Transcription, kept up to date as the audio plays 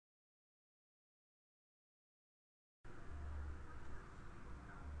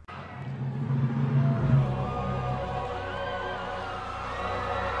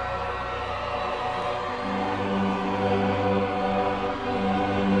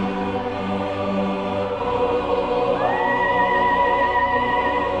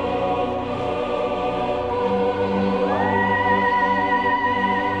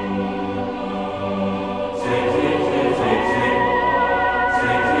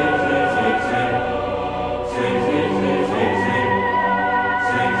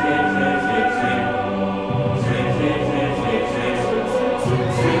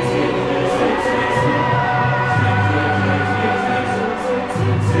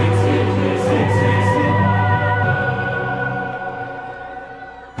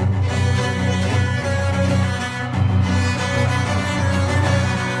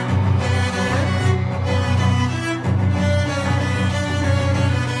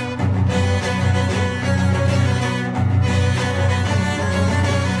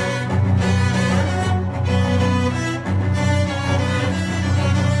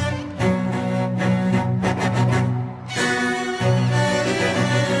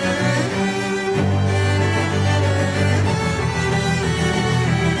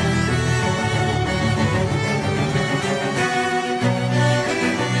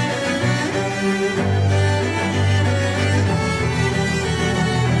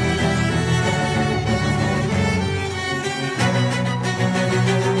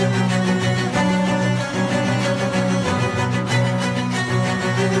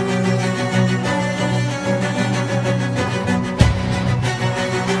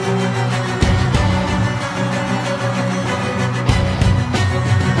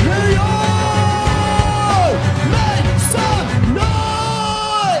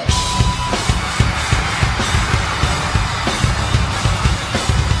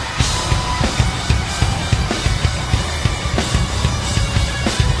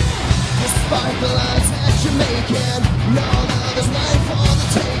the lives that you're making. No love is mine for the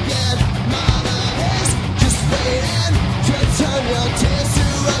taking. My love is just waiting to turn your tears to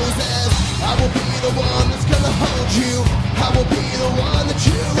roses. I will be the one that's gonna hold you. I will be the one that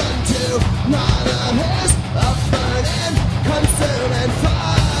you run to. My love is a burning, consuming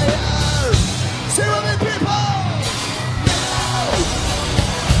fire. Sing with me, people!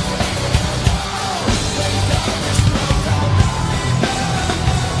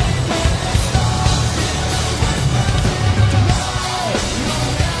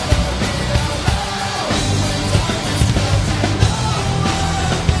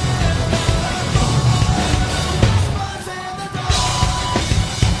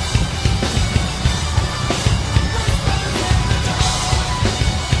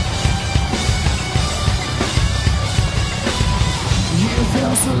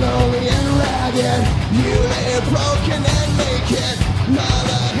 So lonely and ragged, you lay broken and naked. My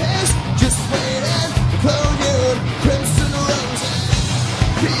love is just waiting to clone you in crimson roses.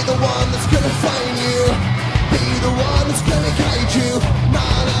 Be the one that's gonna find you. Be the one that's gonna guide you.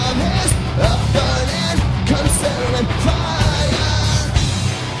 My love is a burning, consuming fire.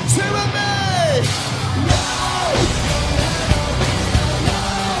 Sing with me! No!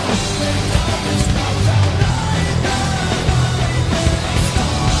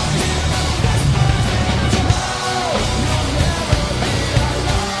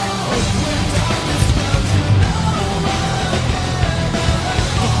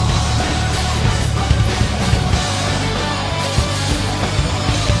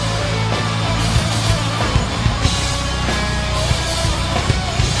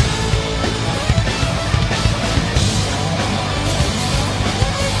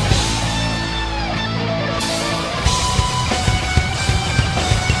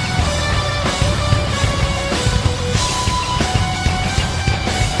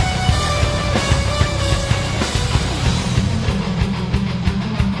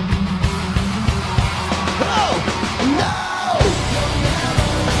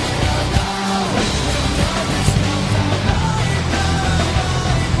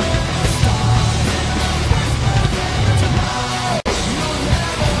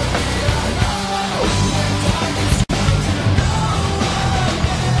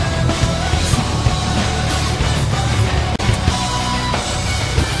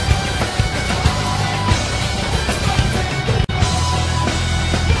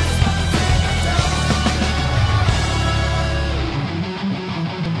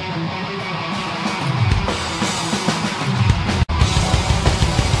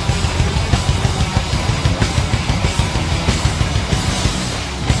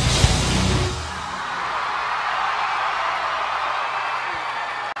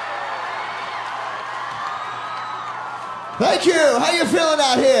 Thank you. How you feeling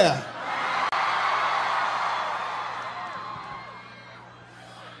out here?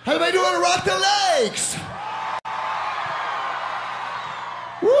 How everybody doing at Rock the Lakes?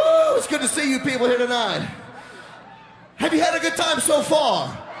 Woo! It's good to see you people here tonight. Have you had a good time so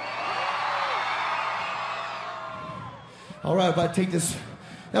far? All right, if I take this,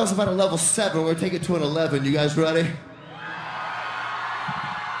 that was about a level 7. We're gonna take it to an 11. You guys ready?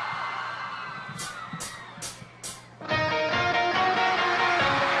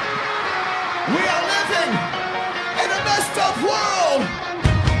 We are living in a messed up world,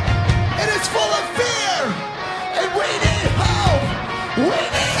 and it's full of fear, and we need hope. We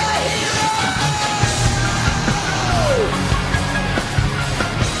need a hero.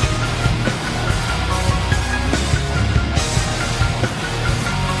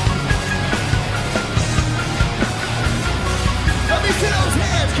 Let me see those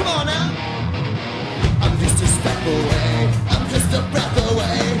hands. Come on now. I'm just a step away. I'm just a breath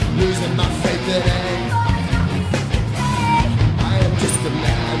away. Losing my faith today. I am just a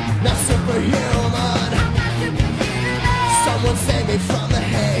man, not superhuman. Someone save me from the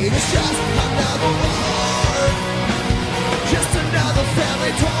hate. It's just another war, just another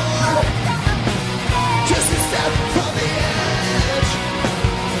family torn, just a step from the edge,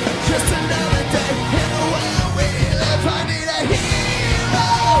 just another day in the world we live. I need a hero.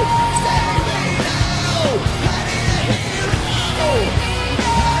 Save me now. I need a hero.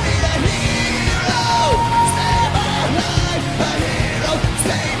 I need a hero. Save my life. A hero.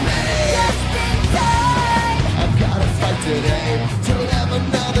 Save me. I've gotta fight today to live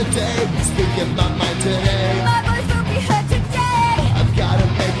another day. Speaking my mind today. My voice will be heard today. I've gotta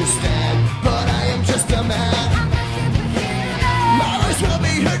make a stand, but I am just a man. My voice will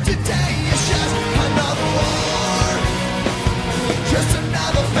be heard today. It's just another war, just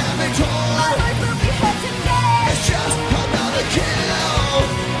another family My torn. voice will be heard today. It's just another kill.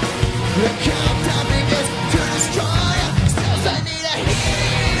 The count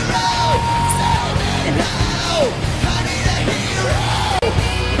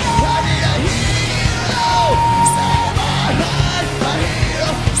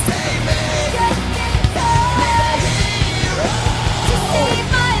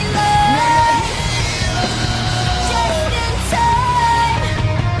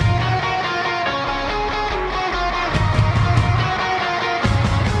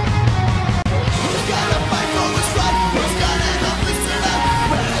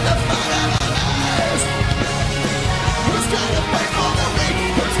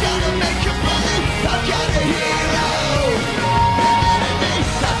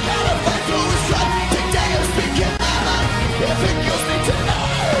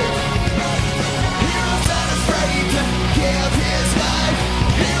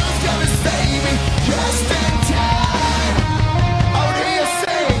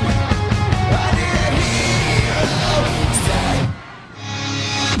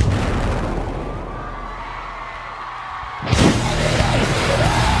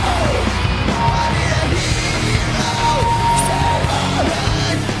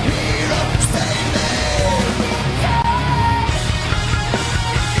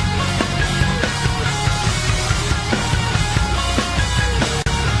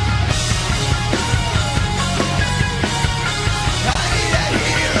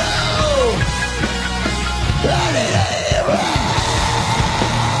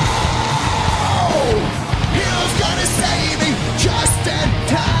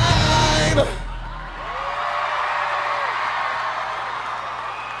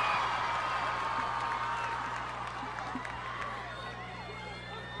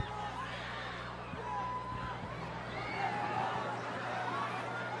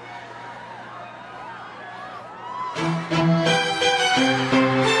If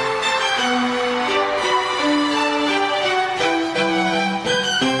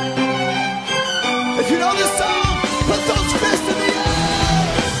you know this song, put those fists in the air.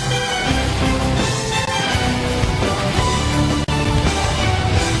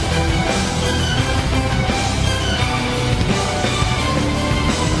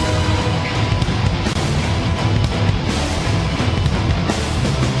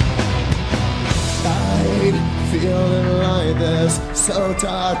 Feeling like this, so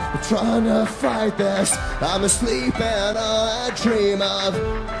tired of trying to fight this. I'm asleep and all I dream of.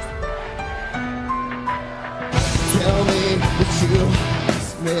 Tell me that you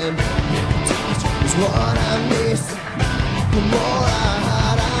mean touch is what I miss. The more I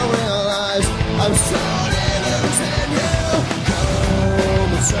hide, I realize I'm slowly losing you.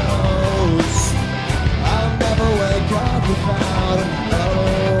 Comatose, I'll never wake up without an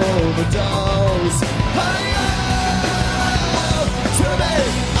overdose. I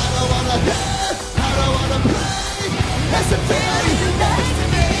don't wanna hear, I don't wanna play. It's a feeling next to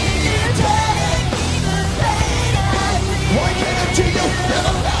me. You take the pain I feel. Waking up to you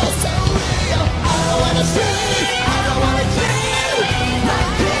never felt so real. I don't wanna see, I don't wanna dream. My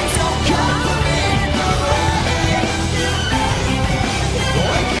dreams don't come for me.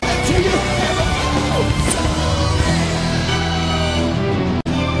 Waking up to you never felt so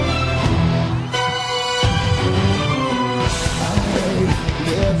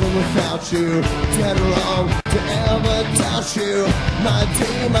living without you, dead wrong to ever doubt you. My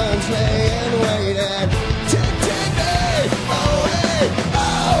demons laying waiting to take me away.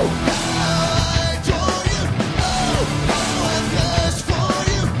 Oh, how I adore you. Oh, how I thirst for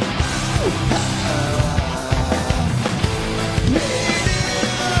you. Oh, how I need you.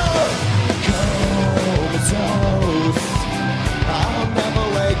 Comatose, I'll never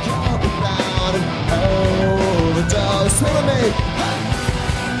wake up without an overdose. Follow me.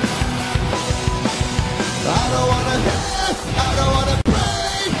 I don't wanna live, I don't wanna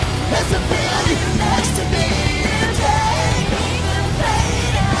pray. There's a feeling next to me. You take the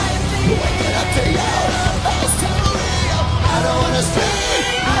pain I feel. Waking up to you, I'm so real. I don't wanna see,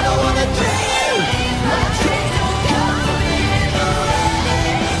 I don't wanna dream. My dreams don't come for me the way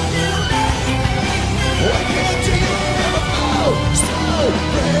you make me. Waking up to you, never felt so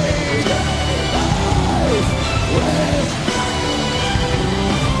free. Life with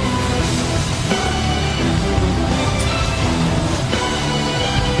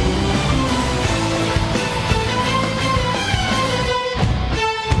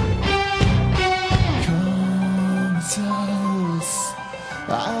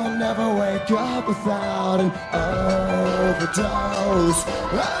I'll never wake up without an overdose. Oh,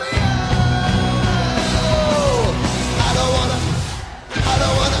 yeah. I don't wanna.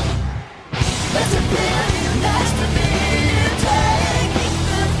 There's a feeling next to me. You take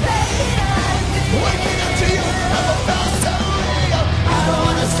the pain I feel. Waking up to you, never felt so real. I don't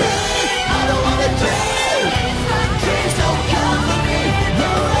wanna see, I don't wanna dream. My dreams don't come for me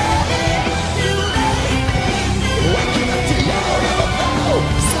the way you make me. Waking up to you, never felt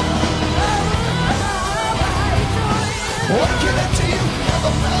so. Waking up to you,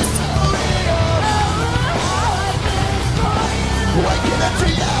 never felt so real. Waking up to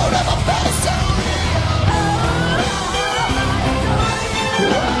you, never felt so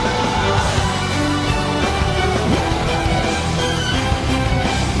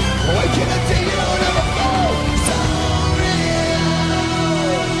waking up to you, never felt so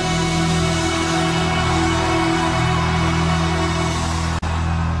real.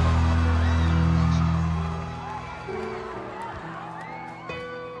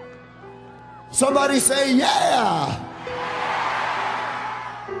 Somebody say yeah.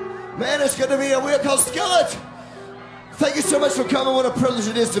 Man, it's good to be here. We're called Skillet. Thank you so much for coming. What a privilege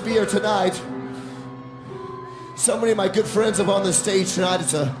it is to be here tonight. So many of my good friends up on the stage tonight.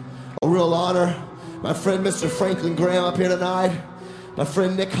 It's a real honor. My friend Mr. Franklin Graham up here tonight. My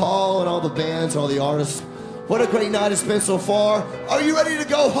friend Nick Hall and all the bands, all the artists. What a great night it's been so far. Are you ready to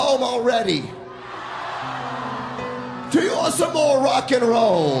go home already? Do you want some more rock and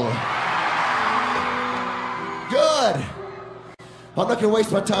roll? Good. I'm not gonna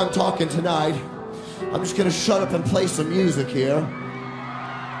waste my time talking tonight. I'm just gonna shut up and play some music here.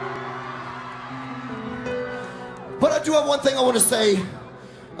 But I do have one thing I want to say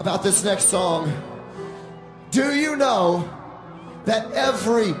about this next song. Do you know that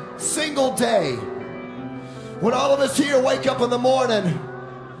every single day, when all of us here wake up in the morning,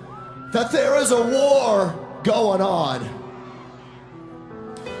 that there is a war going on?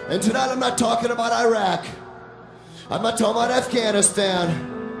 And tonight I'm not talking about Iraq. I'm not talking about Afghanistan.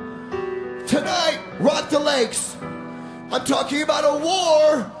 I'm Tonight, Rock the Lakes, I'm talking about a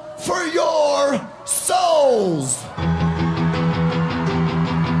war for your souls.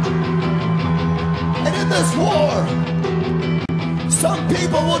 And in this war, some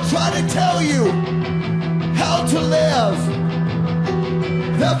people will try to tell you how to live.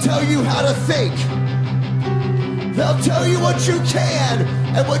 They'll tell you how to think. They'll tell you what you can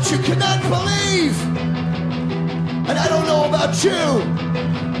and what you cannot believe. And I don't know about you,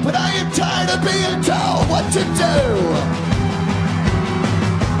 but I am tired of being told what to do.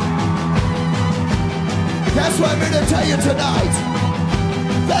 That's why I'm here to tell you tonight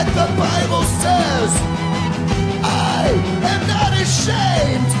that the Bible says, I am not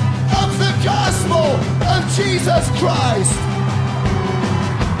ashamed of the gospel of Jesus Christ.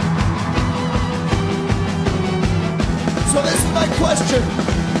 So this is my question.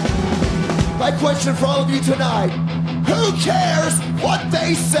 My question for all of you tonight. Who cares what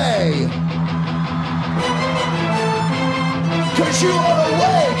they say? 'Cause you are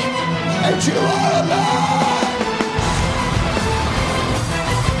awake and you are alive.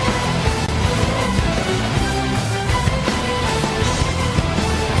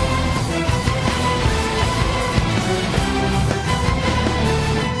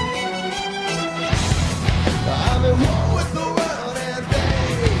 I'm at war with the world and they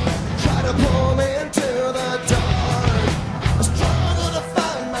try to pull me into the dark. I struggle to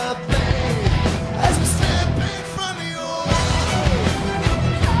find my faith as I'm slipping from your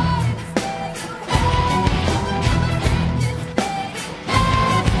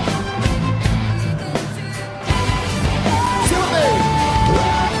See what I mean?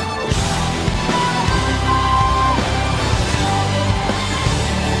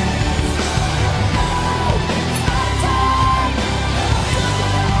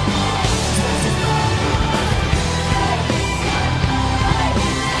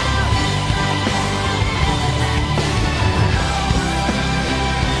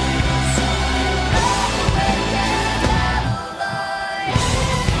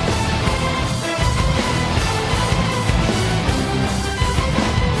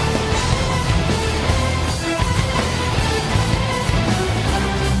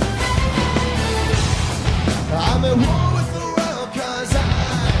 I'm at war with the world 'cause I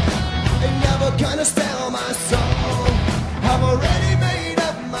ain't never gonna steal my soul. I've already made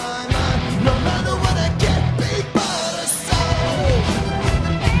up my mind. No matter what I get, be but a soul.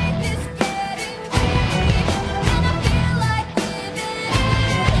 The faith is getting weak, and I feel like giving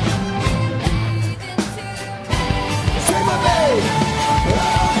in. Breathe into me. Say my name.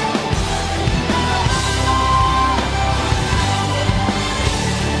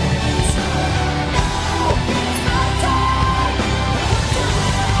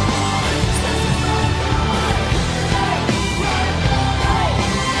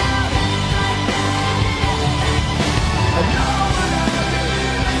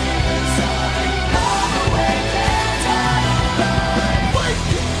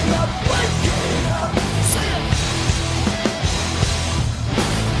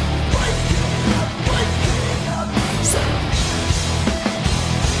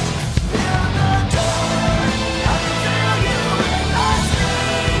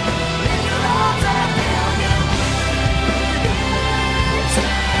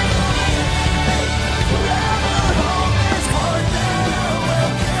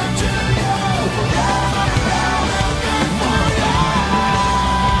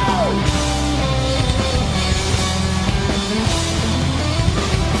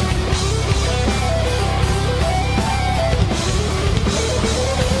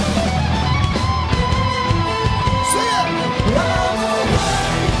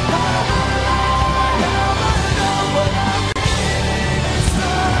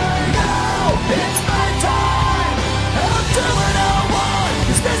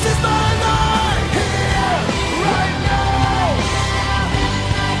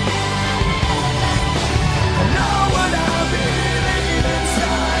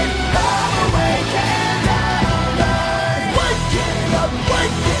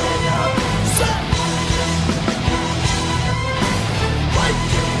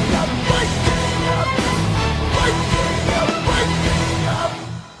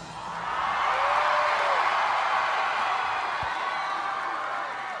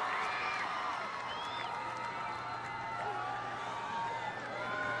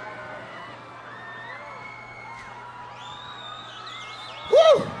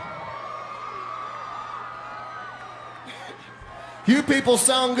 You people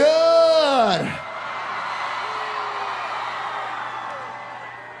sound good.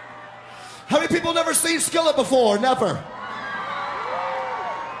 How many people never seen Skillet before? Never.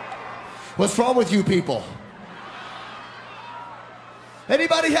 What's wrong with you people?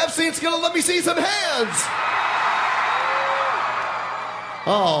 Anybody have seen Skillet? Let me see some hands.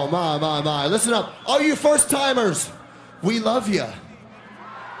 Oh, my. Listen up. All you first timers, we love you.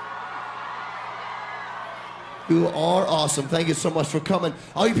 You are awesome. Thank you so much for coming.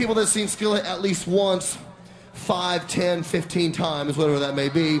 All you people that have seen Skillet at least once, 5, 10, 15 times, whatever that may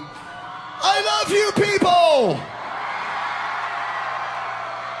be, I love you people!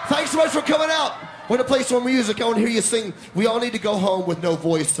 Thanks so much for coming out. We're gonna play some more music. I want to hear you sing. We all need to go home with no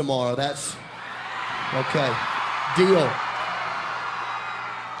voice tomorrow. That's okay. Deal.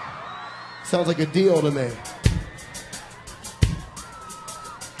 Sounds like a deal to me.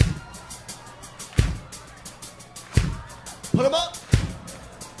 Put them up.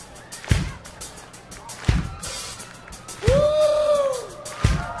 Woo!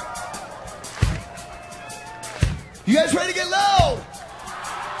 You guys ready to get loud?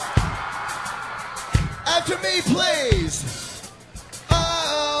 After me, please.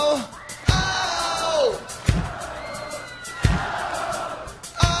 Oh, oh,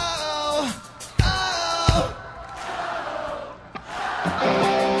 oh, oh.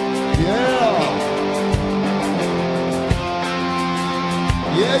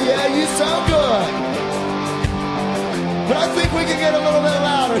 Yeah, you sound good. But I think we can get a little bit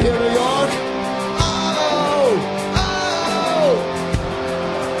louder here, New York. Oh, oh.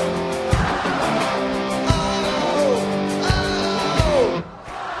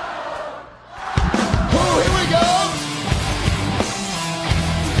 Here we go.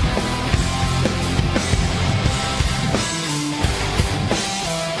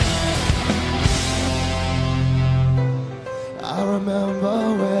 I remember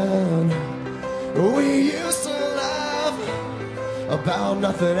when we used to laugh about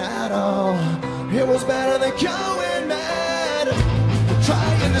nothing at all. It was better than going mad,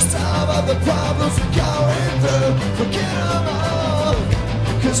 trying to solve all the problems we're going through. Forget them all,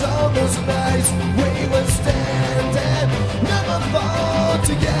 'cause on those nights we would stand and never fall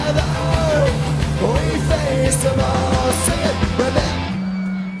together. We faced them all, sing it, remember.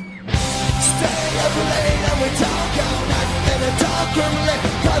 Stay up late and we talk all night in a dark room lit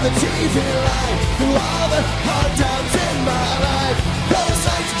by the TV light. Through all the hard times in my life, those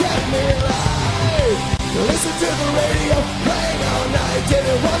nights kept me alive. Listen to the radio, playing all night.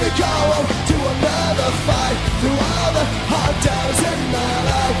 Didn't want to go home to another fight. Through all the hard times in my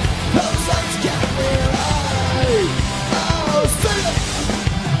life, those nights kept me alive. Oh, sing it!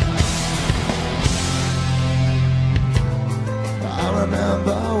 I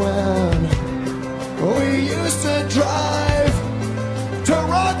remember when we used to drive to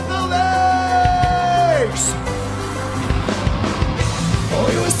Rock the Lakes.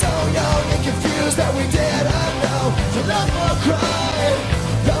 We were so young and confused that we didn't know to laugh or cry.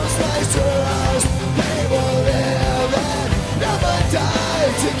 Those nights were ours, they will live and never die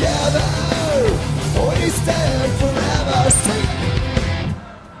together. We stand forever. Sing it.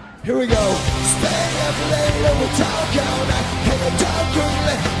 Here we go. Stay up late and we talk all night in the dark room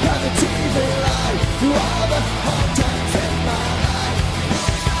lit by the TV light. Through all the hard times in my life.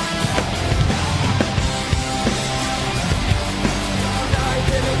 I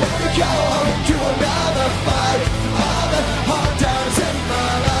didn't want to go home to another fight. All the hard times in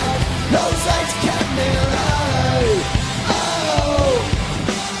my life, those nights kept me alive. Oh,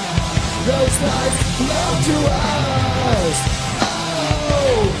 those nights belong to us.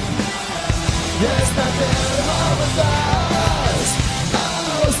 Oh, there's nothing wrong with us.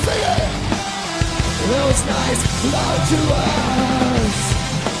 Oh, sing it. Those nights belong to us.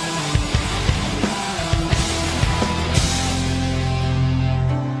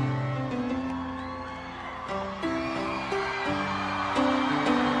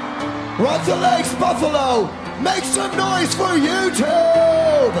 Rock the Lakes, Buffalo. Make some noise for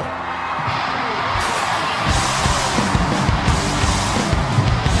YouTube.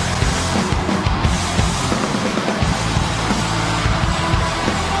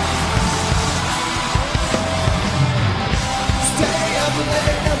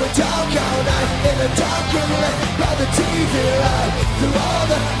 Talk all night in a dark room lit by the TV light. Through all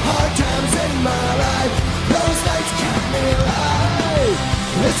the hard times in my life, those nights kept me alive.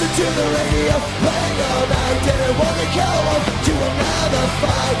 Listen to the radio, playing all night. Didn't want to go home to another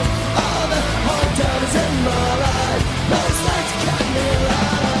fight. All the hard times in my life, those nights kept me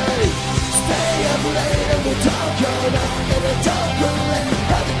alive. Stay up late and we'll talk all night in a dark room lit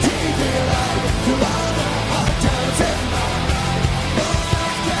by the TV light. Through all the hard times in my life, those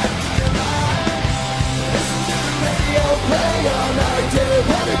nights kept me alive. Listen to the radio, play all night. Didn't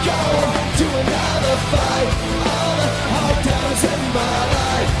want to go home to another fight. All the hard times in my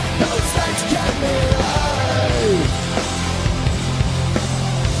life, those nights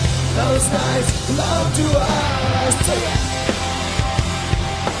those nights belong to us. Sing it.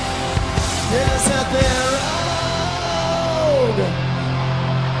 Yes, at their own.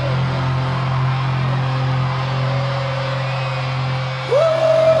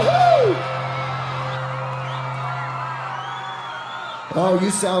 Woo-hoo! Oh, you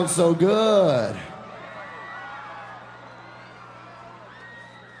sound so good.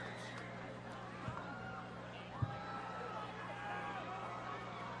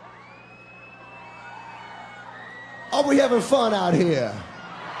 Are we having fun out here?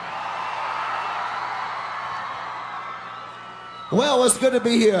 Well, it's good to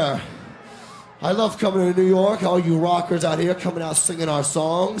be here. I love coming to New York. All you rockers out here coming out singing our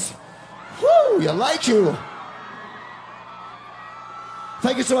songs. Woo, you like you.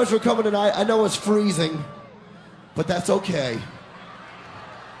 Thank you so much for coming tonight. I know it's freezing, but that's okay.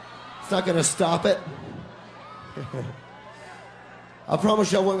 It's not gonna stop it. I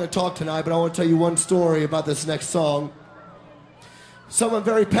promise you I wasn't going to talk tonight, but I want to tell you one story about this next song. Something I'm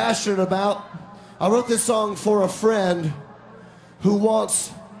very passionate about. I wrote this song for a friend who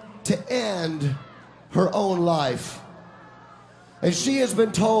wants to end her own life. And she has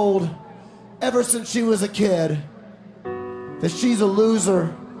been told ever since she was a kid that she's a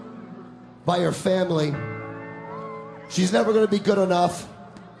loser by her family. She's never going to be good enough.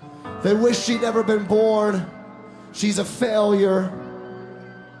 They wish she'd never been born. She's a failure.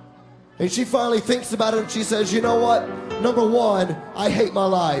 And she finally thinks about it and she says, you know what? Number one, I hate my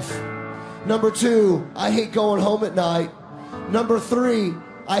life. Number two, I hate going home at night. Number three,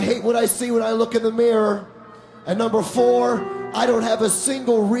 I hate what I see when I look in the mirror. And number four, I don't have a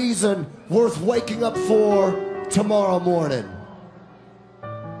single reason worth waking up for tomorrow morning.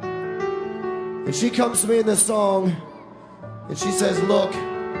 And she comes to me in this song and she says, look,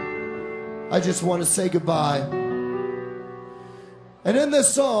 I just want to say goodbye. And in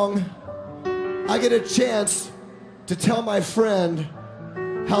this song, I get a chance to tell my friend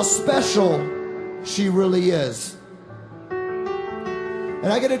how special she really is. And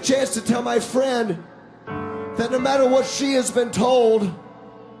I get a chance to tell my friend that no matter what she has been told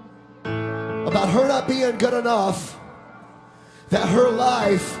about her not being good enough, that her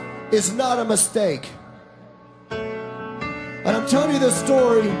life is not a mistake. And I'm telling you this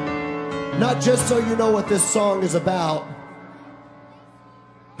story not just so you know what this song is about,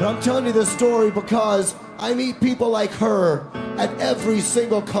 but I'm telling you this story because I meet people like her at every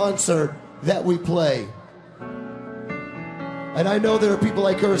single concert that we play. And I know there are people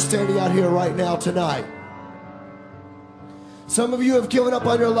like her standing out here right now tonight. Some of you have given up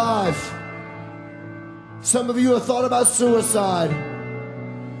on your life. Some of you have thought about suicide.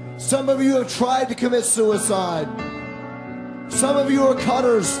 Some of you have tried to commit suicide. Some of you are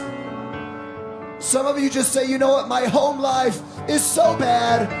cutters. Some of you just say, you know what, my home life is so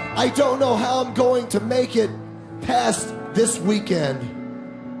bad, I don't know how I'm going to make it past this weekend.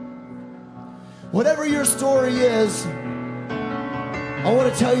 Whatever your story is, I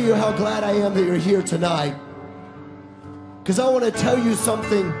want to tell you how glad I am that you're here tonight. Because I want to tell you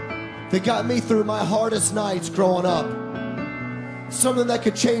something that got me through my hardest nights growing up. Something that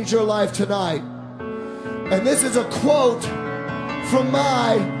could change your life tonight. And this is a quote from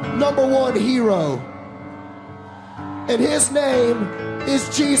my number one hero. And his name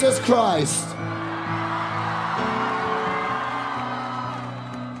is Jesus Christ.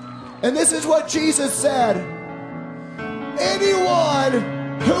 And this is what Jesus said. Anyone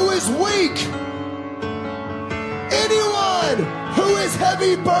who is weak, anyone who is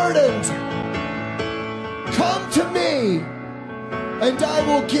heavy burdened, come to me and I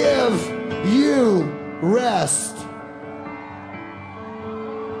will give you rest.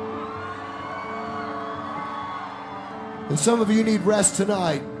 And some of you need rest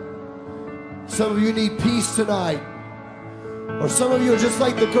tonight. Some of you need peace tonight. Or some of you are just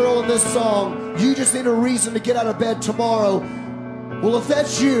like the girl in this song. You just need a reason to get out of bed tomorrow. Well, if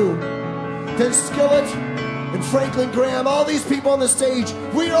that's you, then Skillet and Franklin Graham, all these people on the stage,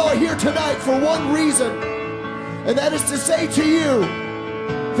 we are all here tonight for one reason. And that is to say to you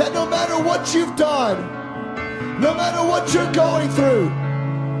that no matter what you've done, no matter what you're going through,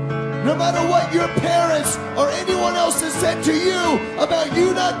 no matter what your parents or anyone else has said to you about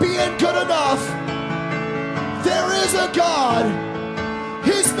you not being good enough, there is a God.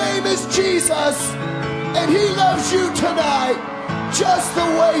 His name is Jesus, and he loves you tonight just the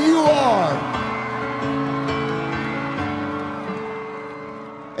way you are.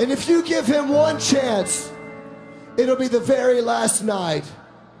 And if you give him one chance, it'll be the very last night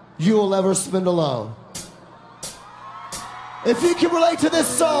you will ever spend alone. If you can relate to this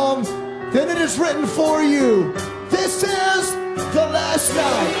song, then it is written for you. This is the last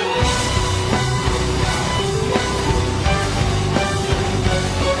night.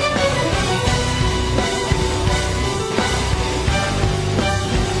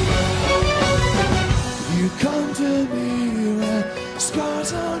 You come to me with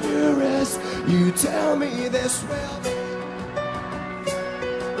scars on your wrist. You tell me this will be.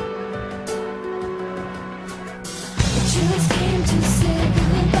 Just came to say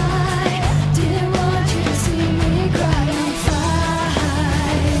goodbye. Didn't want you to see me cry. I'm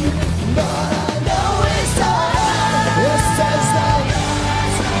fine, But I know it's time. It says that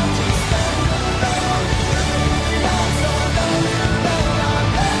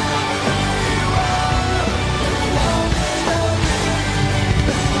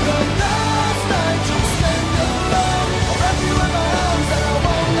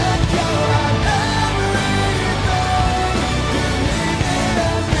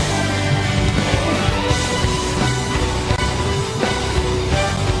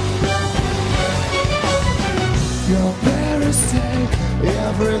your parents say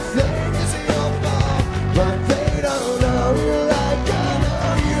everything is your fault, but they don't know you like I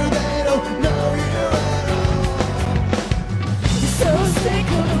know you. They don't know you at all. so sick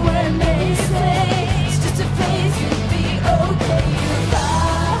of when they say it's just a phase, it'll be okay. You're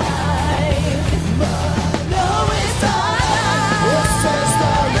fine, but I know it's time. It says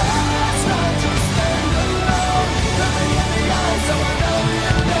the last night you spend alone. Let me in the eyes so I know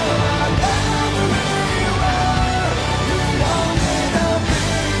you know I'm everywhere. You want me to be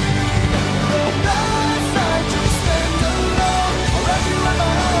the last night you spend alone. I'll wrap you in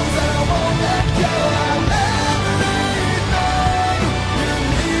my arms and I won't let go. I'm everything you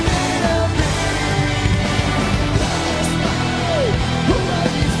need me to be. Last night,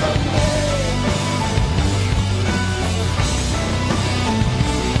 away from me.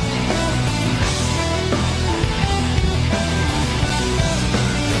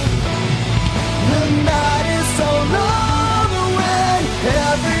 The night is so long away,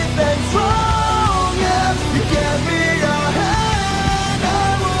 everything's wrong. If you give me your hand, I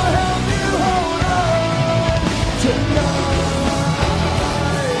will help you hold on tonight.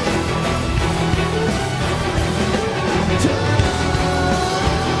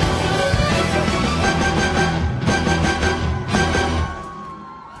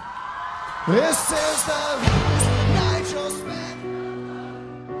 This is the last night you'll spend.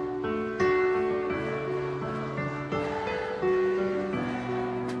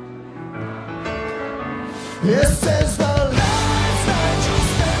 This is the last night you'll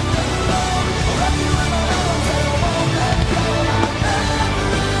spend alone. I'll wrap you in my arms and I won't let go. I'm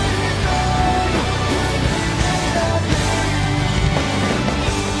everything you need me to be.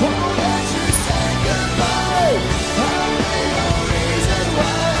 Won't let you say goodbye. I'll be the reason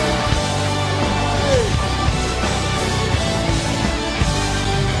why.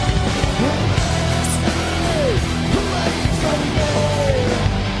 Last night, away from me.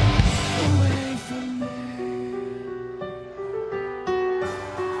 Away from me. Away from me.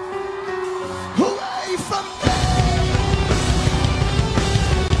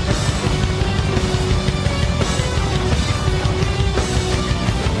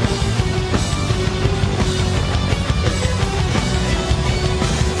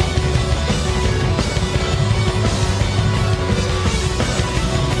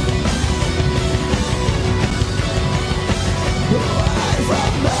 Away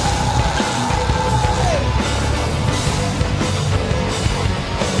from me.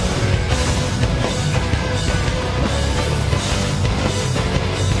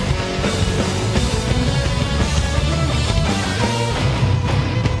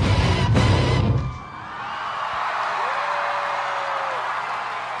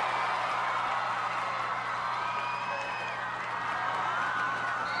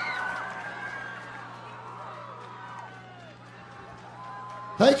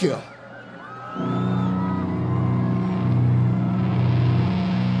 Thank you.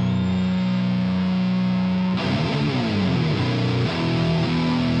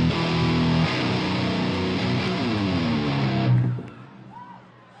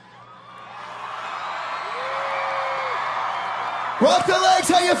 Rock the Lakes,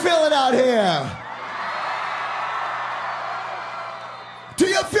 how you feeling out here? Do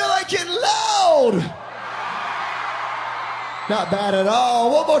you feel like getting loud? Not bad at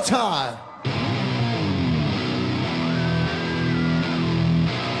all. One more time.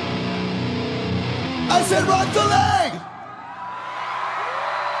 I said rock the leg.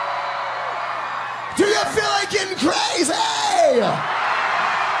 Do you feel like getting crazy?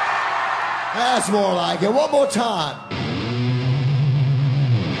 That's more like it. One more time.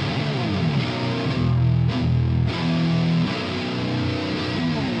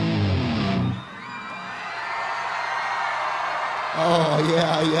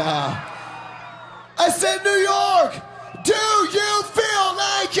 yeah. I said, New York, do you feel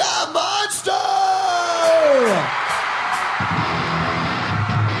like a monster?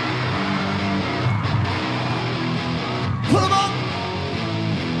 Put 'em up.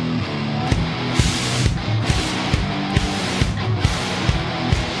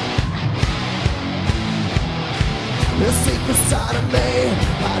 The secret side of me,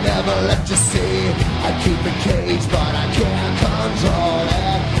 I never let you see. I keep it caged, but I can't control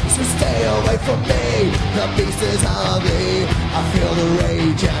it. So stay away from me, the beast is ugly. I feel the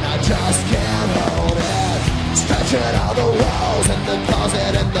rage and I just can't hold it. Stretching all the walls and the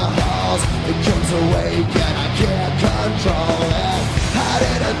closet and the halls. It comes awake and I can't control it.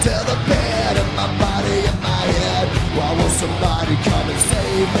 Hiding under the bed and my body in my head. Why won't somebody come and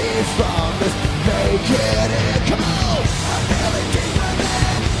save me from this naked head? Come on! I'm feeling deep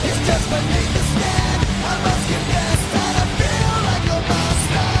within. It's just beneath the skin. I must confess that I feel like a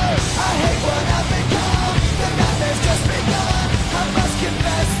monster. I hate what I've become. The nightmare's just begun. I must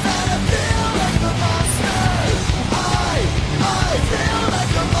confess that I feel like a monster. I feel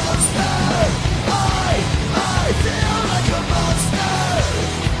like a monster. I feel like a monster.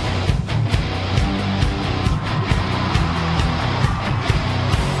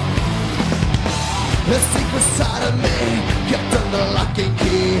 The secret side of me kept under lock and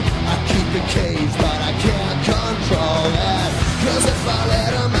key. I keep it caged, but I can't control it. Cause if I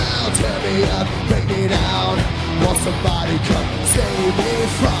let them out, tear me up, break me down. Won't somebody come save me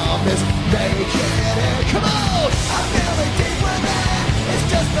from this naked head? Come on! I'm feeling deep within. It's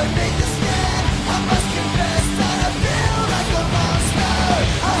just beneath the skin. I must confess that I feel like a monster.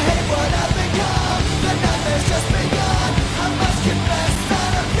 I hate what I've become. The nightmare's just begun. I must confess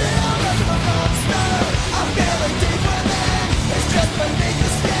that I feel like a monster. I'm feeling deep within. It's just beneath the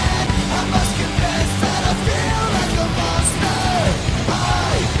skin. I must confess that I feel like a monster.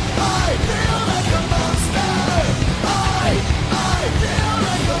 I feel like a monster. I feel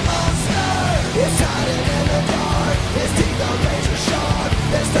like a monster. It's hiding in the dark. Its teeth are razor sharp.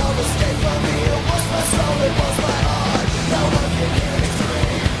 There's no escape from me. It was my soul. It was my heart. No one can hear it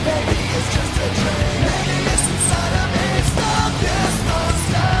scream. Maybe it's just a dream. Maybe it's inside of me. Stop this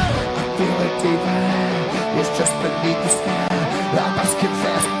monster. I feel it deep in. It's just beneath the skin. I must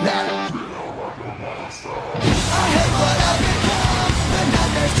confess that I feel like a monster. I hate what I've become. The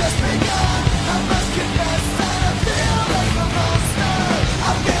nightmare's just begun. I must confess that I feel like a monster.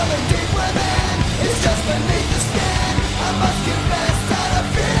 I'm feeling deep within. It's just beneath the skin. I must confess that I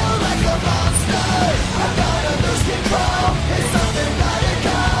feel like a monster. I'm gonna lose control. It's something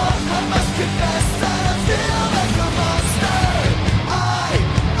radical. I must confess that I feel like a monster.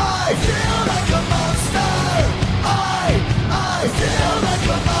 I feel like a monster.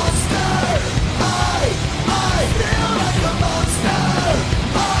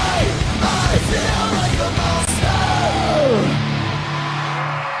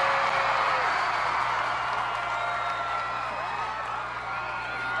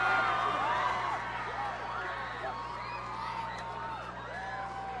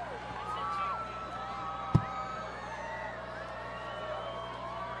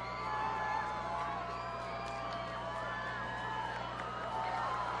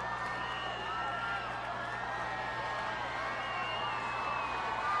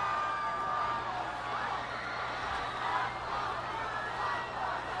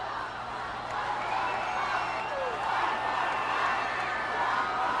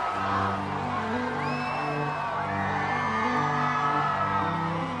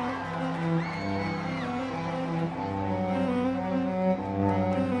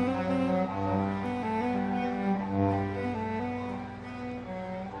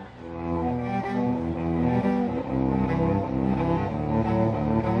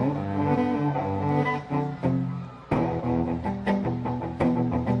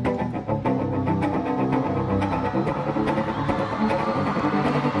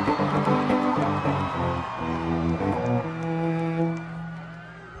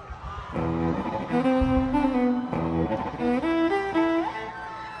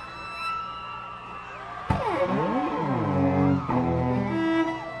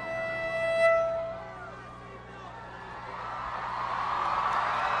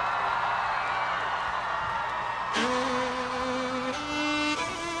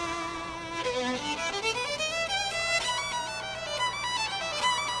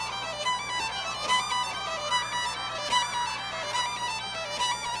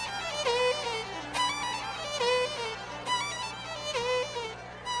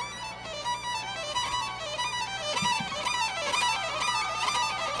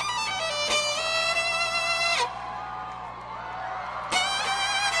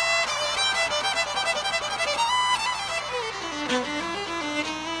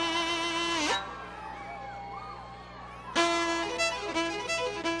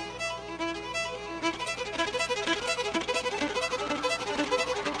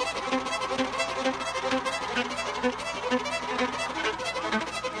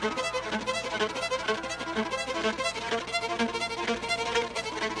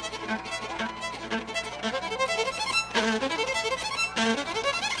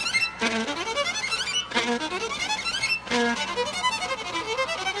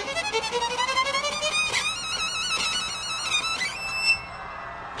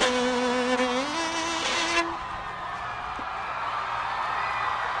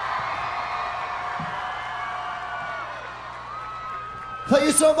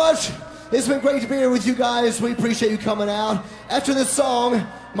 you so much. It's been great to be here with you guys. We appreciate you coming out. After this song,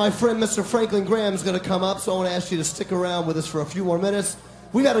 my friend Mr. Franklin Graham is going to come up, so I want to ask you to stick around with us for a few more minutes.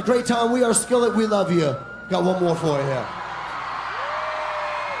 We've had a great time. We are Skillet. We love you. Got one more for you here.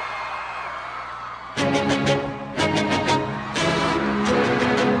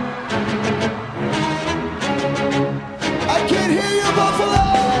 I can't hear you, Buffalo!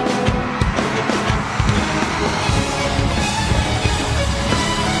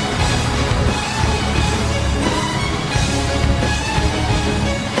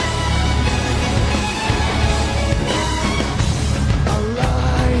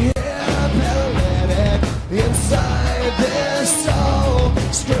 Inside this soul,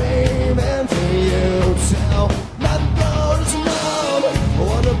 screaming for you till my throat is numb. I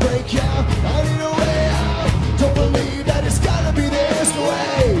wanna break out, I need a way out. Don't believe that it's gotta be this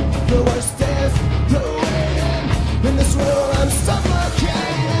way. The worst is the way in this world I'm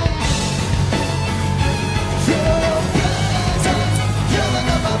suffocating. Feel your presence, filling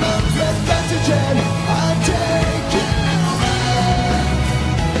up my lungs with oxygen. I'm taking away.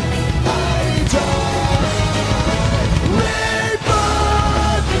 I don't.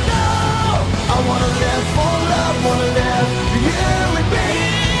 I wanna live for love, wanna live for you and me.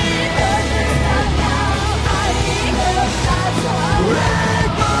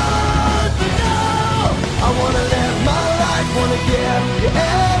 I wanna live my life, wanna give you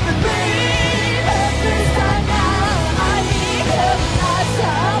everything. Every time now, I need help, not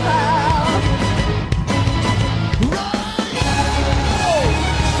somehow. Right now.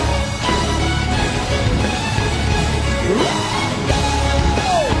 Right now.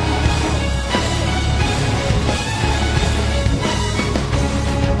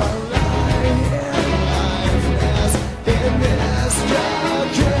 In this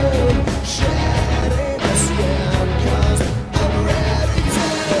cocoon, shedding my skin, 'cause I'm ready to.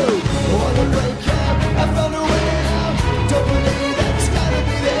 Wanna break out, I found a way out. Don't believe that it's gotta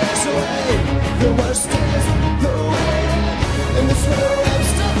be this way. The worst is the way in this world I'm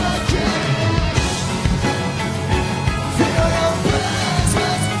suffocating. Feel your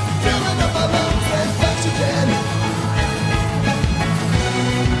presence, filling up my lungs with oxygen.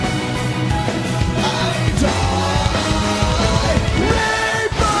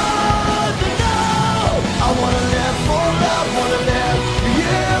 I wanna live for love, wanna live for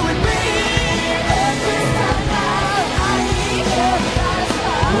you and me. Every time now, I need your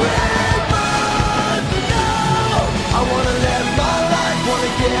I wanna live my life,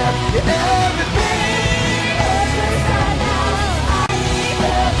 wanna give you everything. Every time now, I need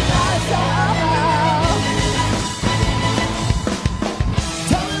your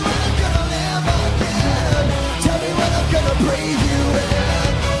Tell me when I'm gonna live again. Tell me when I'm gonna breathe you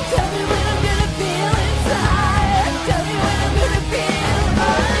in. Tell me when I'm gonna feel inside. Tell me when I'm gonna feel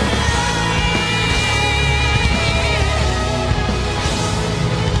alive.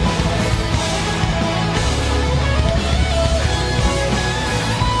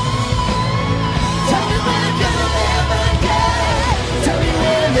 Tell me when I'm gonna live again. Tell me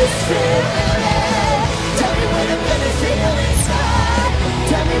when this feeling. Tell me when I'm gonna feel inside.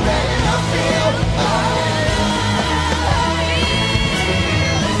 Tell me when I'll feel alive.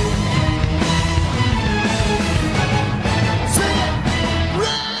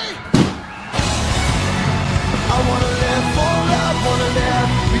 I wanna live for love, wanna live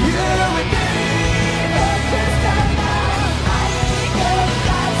for you and me. Every time now, I need your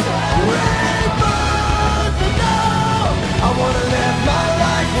Rainbows below. I wanna live my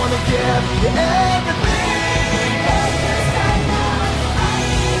life, wanna give you everything. Every time now, I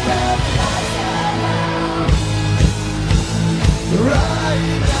need your right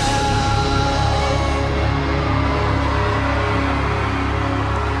now.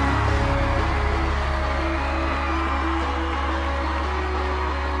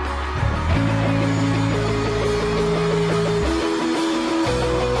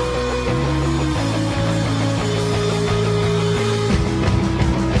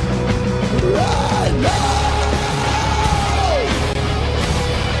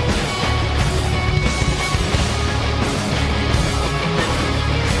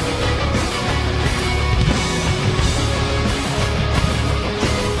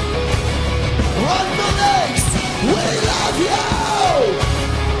 Rock the Lakes, we love you!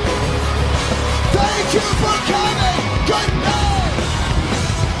 Thank you for coming! Good night!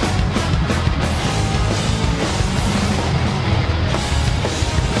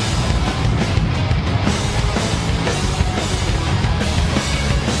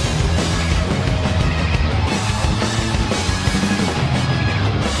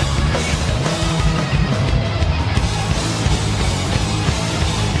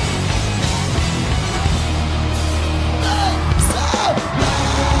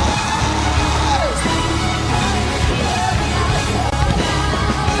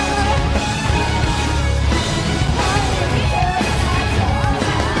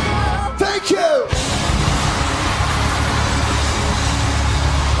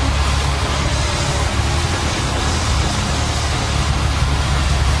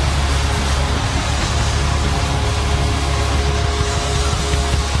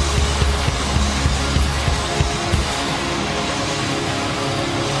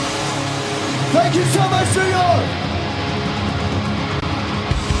 Thank you so much, New York.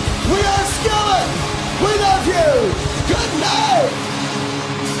 We are Skillet. We love you. Good night.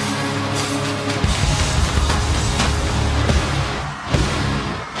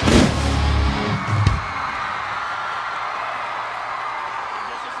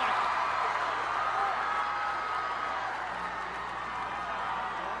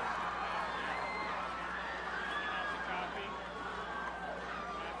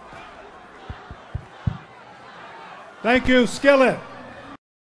 Thank you, Skillet.